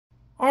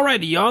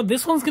Alrighty, y'all,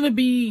 this one's gonna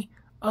be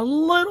a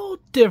little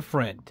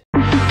different.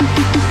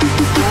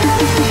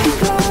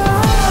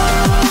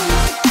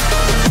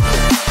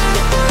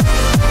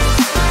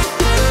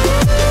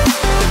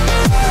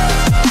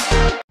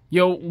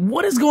 Yo,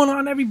 what is going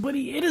on,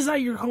 everybody? It is I,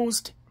 your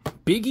host,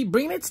 Biggie,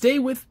 bringing it today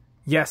with,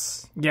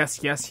 yes,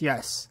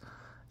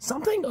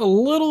 something a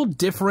little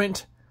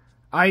different.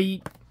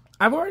 I've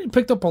already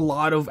picked up a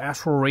lot of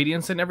Astral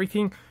Radiance and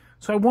everything,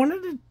 so I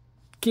wanted to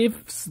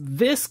give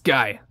this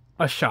guy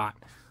a shot.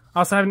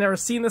 Also, I've never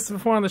seen this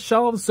before on the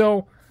shelves,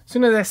 so as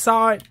soon as I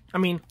saw it, I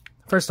mean,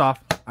 first off,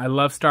 I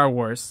love Star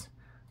Wars.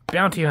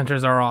 Bounty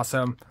Hunters are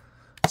awesome.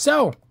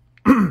 So,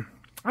 I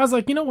was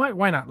like, you know what?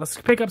 Why not? Let's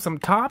pick up some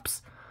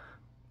TOPPS.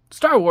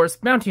 Star Wars,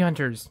 Bounty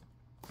Hunters.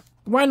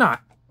 Why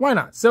not? Why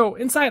not? So,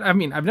 inside, I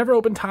mean, I've never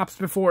opened TOPPS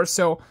before,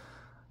 so,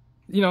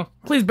 you know,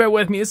 please bear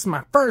with me. This is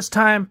my first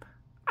time.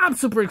 I'm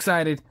super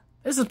excited.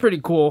 This is pretty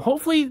cool.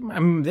 Hopefully,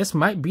 I mean, this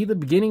might be the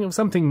beginning of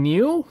something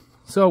new.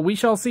 So we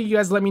shall see. You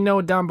guys let me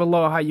know down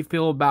below how you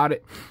feel about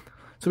it.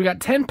 So we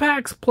got 10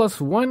 packs plus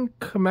 1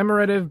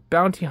 commemorative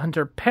Bounty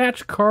Hunter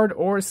patch card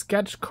or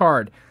sketch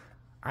card.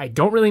 I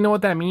don't really know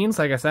what that means.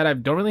 Like I said, I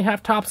don't really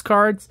have TOPPS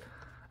cards.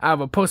 I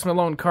have a Post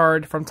Malone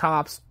card from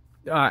TOPPS,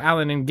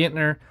 Allen and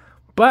Gintner.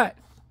 But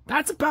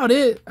that's about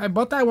it. I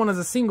bought that one as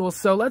a single,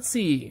 so let's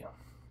see.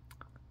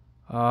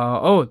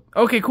 Oh,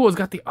 okay, cool. It's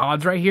got the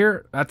odds right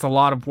here. That's a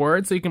lot of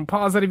words, so you can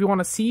pause it if you want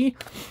to see.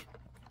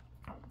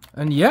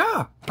 And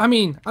yeah, I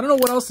mean, I don't know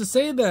what else to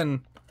say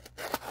then.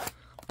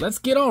 Let's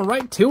get on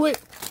right to it.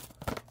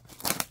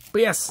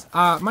 But yes,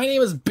 my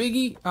name is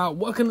Biggie.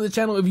 Welcome to the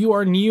channel if you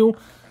are new.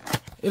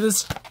 If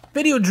this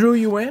video drew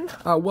you in,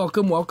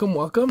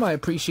 welcome. I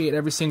appreciate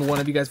every single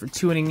one of you guys for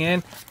tuning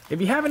in. If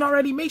you haven't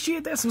already, make sure you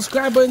hit that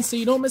subscribe button so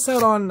you don't miss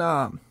out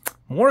on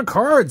more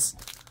cards.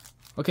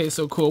 Okay,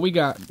 so cool. We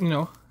got, you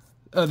know,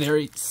 there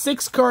are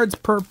 6 cards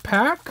per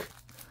pack.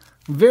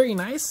 Very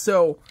nice.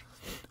 So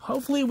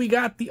hopefully we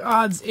got the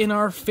odds in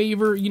our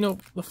favor. You know,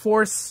 the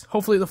Force.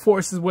 Hopefully the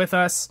Force is with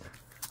us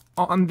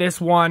on this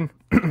one.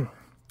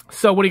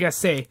 So what do you guys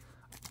say?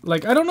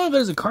 Like, I don't know if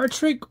there's a card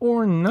trick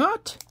or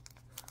not.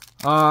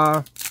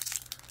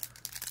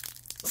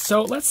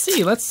 So let's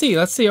see.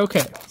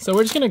 Okay, so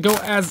we're just gonna go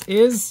as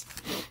is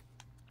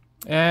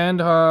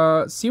and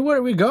see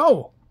where we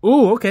go.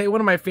 Ooh, okay, one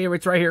of my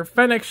favorites right here,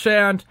 Fennec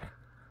Shand.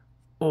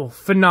 Oh,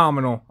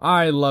 phenomenal.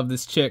 I love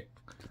this chick.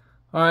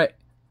 All right,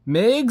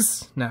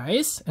 Migs,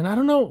 nice. And I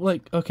don't know,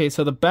 like, okay,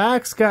 so the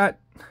back's got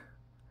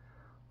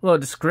little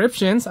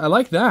descriptions. I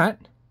like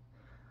that.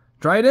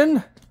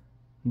 Dryden,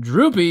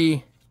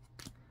 Droopy.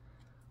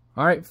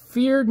 All right,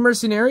 Feared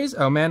Mercenaries.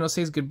 Oh, Mando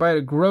says goodbye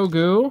to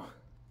Grogu.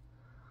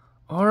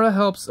 Aura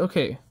helps.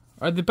 Okay,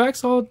 are the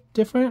backs all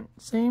different?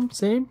 Same.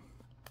 So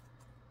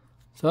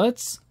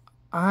let's.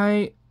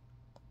 Can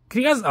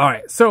you guys? All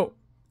right, so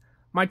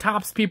my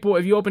TOPPS people,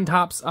 if you open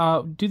TOPPS,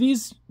 do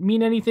these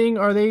mean anything?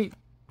 Are they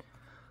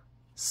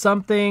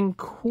something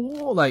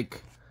cool?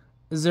 Like,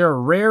 is there a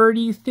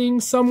rarity thing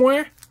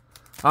somewhere?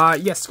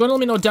 Yes, go ahead and let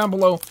me know down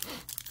below.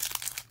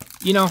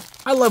 You know,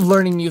 I love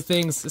learning new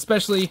things,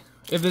 especially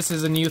if this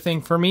is a new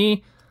thing for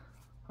me.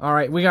 All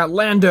right, we got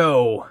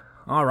Lando.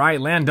 All right,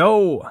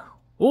 Lando.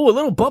 Ooh, a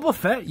little Boba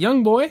Fett,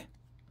 young boy.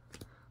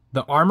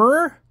 The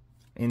Armorer.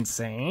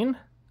 Insane.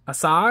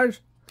 Asajj.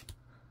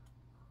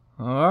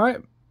 All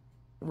right.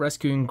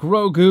 Rescuing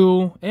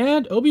Grogu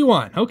and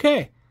Obi-Wan.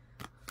 Okay.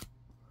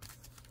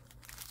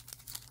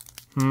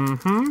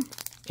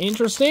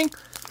 Interesting.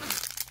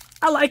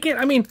 I like it.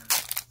 I mean,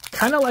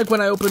 kind of like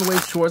when I open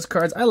Wade Schwartz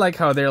cards. I like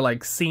how they're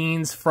like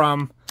scenes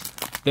from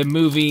the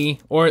movie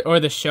or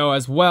the show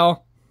as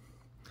well.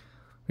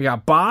 We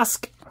got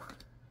Bosk.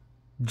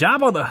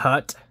 Jabba the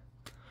Hutt.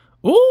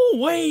 Oh,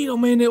 wait a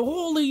minute.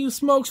 Holy you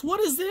smokes.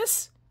 What is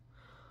this?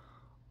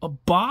 A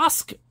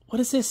Bosk? What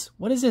is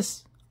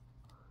this?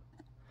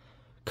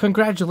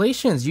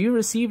 Congratulations, you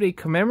received a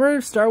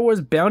commemorative Star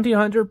Wars Bounty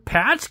Hunter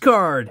patch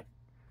card.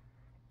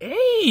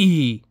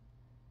 Hey!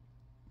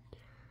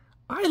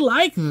 I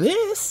like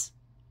this.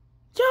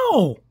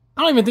 Yo!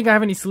 I don't even think I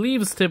have any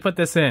sleeves to put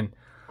this in.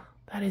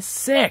 That is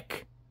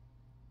sick.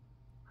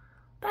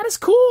 That is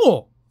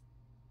cool.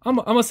 I'm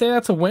gonna say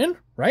that's a win,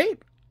 right?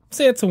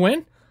 Say it's a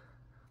win.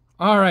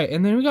 Alright,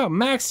 and then we got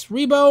Max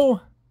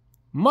Rebo,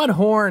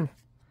 Mudhorn.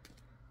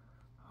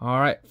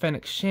 Alright,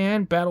 Fennec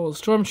Shand, Battle of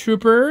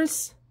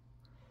Stormtroopers.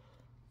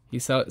 He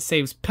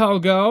saves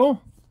Pelgo.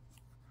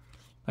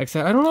 Like I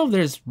said, I don't know if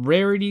there's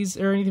rarities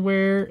or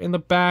anywhere in the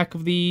back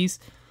of these.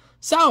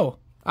 So,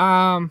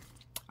 I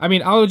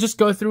mean, I'll just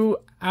go through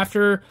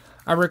after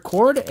I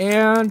record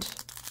and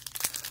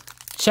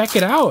check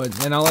it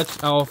out, and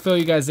I'll fill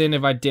you guys in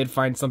if I did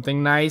find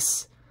something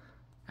nice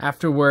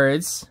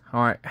afterwards.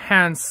 All right,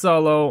 Han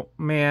Solo,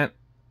 man,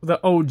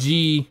 the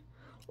OG,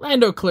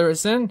 Lando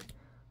Clarison,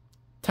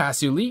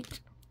 Tasulit,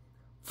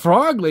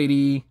 Frog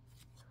Lady,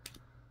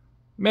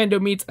 Mando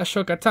meets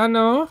Ashoka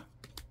Tano,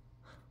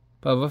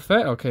 Boba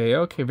Fett.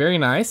 Okay, very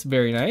nice.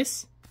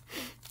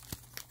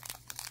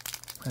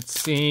 Let's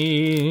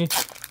see.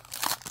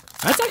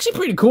 That's actually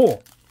pretty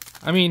cool.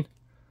 I mean,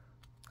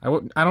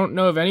 I don't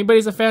know if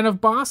anybody's a fan of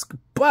Bosk,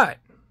 but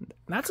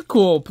that's a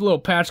cool little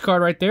patch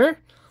card right there.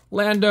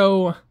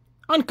 Lando,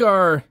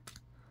 Unkar,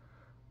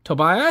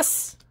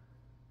 Tobias.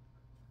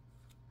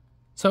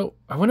 So,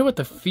 I wonder what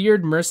the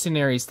feared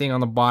mercenaries thing on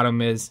the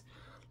bottom is.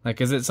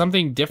 Like, is it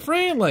something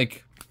different?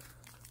 Like,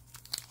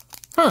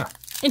 huh,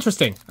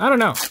 interesting. I don't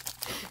know.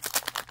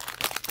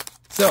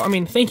 So, I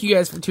mean, thank you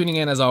guys for tuning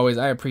in as always.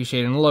 I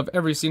appreciate it and love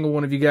every single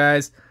one of you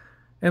guys.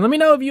 And let me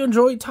know if you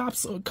enjoy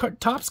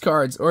TOPPS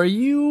cards, or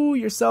you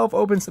yourself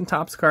open some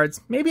TOPPS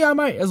cards. Maybe I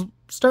might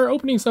start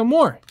opening some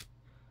more.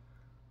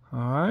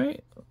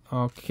 Alright,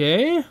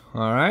 okay,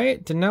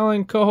 alright. Danelle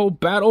and Coho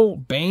battle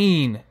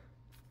Bane.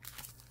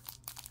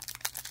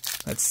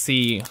 Let's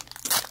see.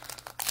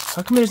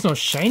 How come there's no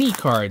shiny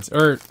cards,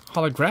 or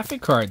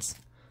holographic cards?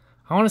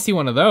 I want to see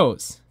one of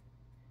those.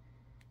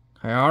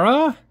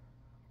 Kyara,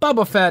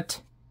 Boba Fett,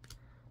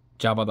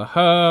 Jabba the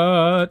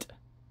Hutt,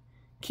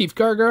 Keith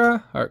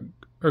Gargara,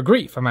 or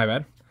Grief, my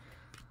bad.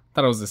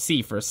 Thought it was a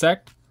C for a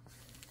sec.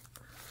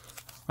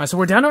 Alright, so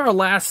we're down to our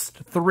last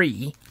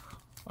 3.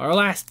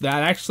 That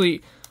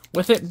actually,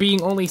 with it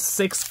being only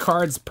 6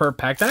 cards per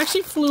pack, that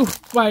actually flew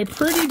by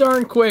pretty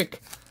darn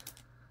quick.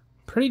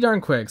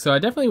 So I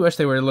definitely wish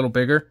they were a little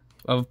bigger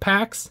of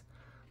packs.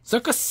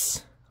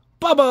 Zuckus,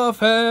 Boba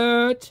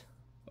Fett,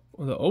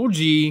 the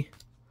OG,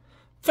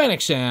 Fennec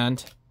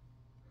Shand,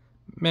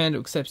 Mando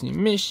accepts new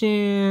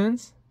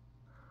missions,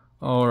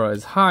 Aura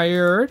is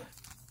hired.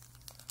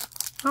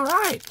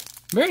 Alright,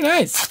 very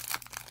nice.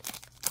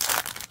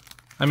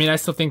 I mean, I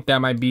still think that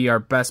might be our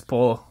best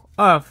pull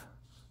of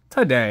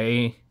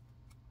today.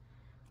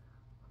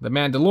 The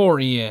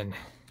Mandalorian.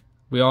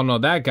 We all know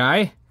that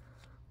guy.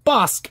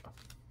 Bosk,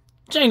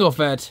 Jango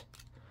Fett,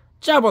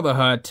 Jabba the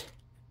Hutt.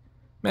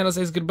 Mando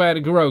says goodbye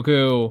to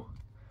Grogu.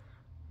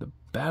 The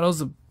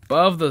battles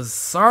above the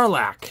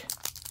Sarlacc.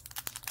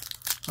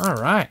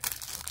 Alright.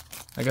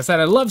 Like I said,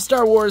 I love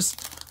Star Wars.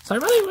 So I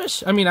really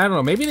wish, I mean, I don't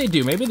know, maybe they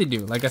do.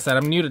 Like I said,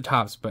 I'm new to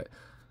TOPPS, but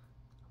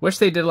wish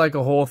they did like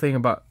a whole thing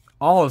about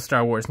all of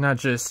Star Wars, not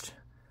just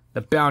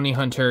the bounty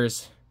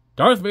hunters.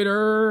 Darth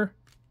Vader.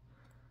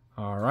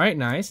 Alright,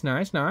 nice.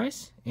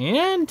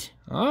 And,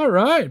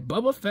 alright,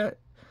 Boba Fett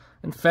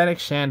and Fennec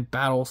Shand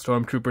battle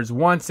stormtroopers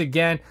once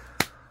again.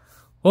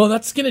 Well,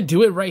 that's gonna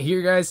do it right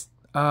here, guys.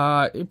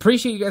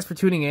 Appreciate you guys for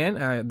tuning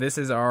in. This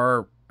is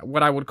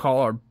what I would call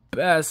our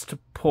best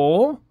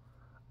pull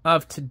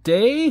of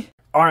today.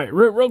 Alright,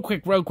 real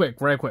quick.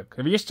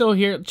 If you're still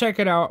here, check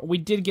it out. We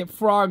did get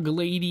Frog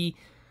Lady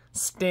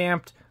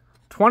stamped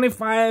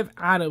 25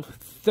 out of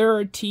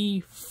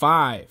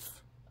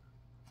 35.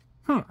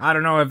 I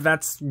don't know if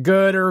that's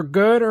good or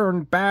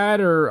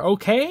bad or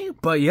okay,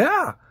 but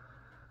yeah.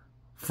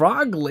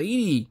 Frog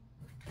Lady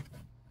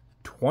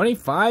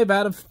 25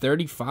 out of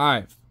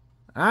 35.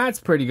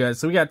 That's pretty good.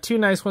 So we got 2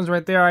 nice ones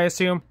right there, I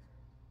assume.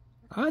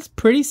 That's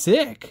pretty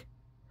sick.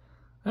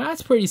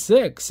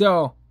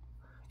 So,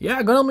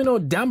 yeah, go let me know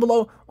down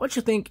below what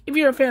you think. If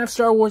you're a fan of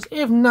Star Wars,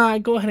 if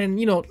not, go ahead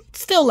and,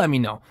 still let me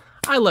know.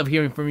 I love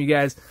hearing from you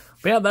guys.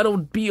 But yeah, that'll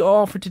be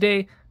all for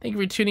today. Thank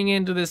you for tuning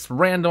in to this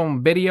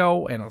random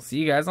video, and I'll see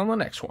you guys on the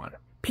next one.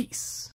 Peace.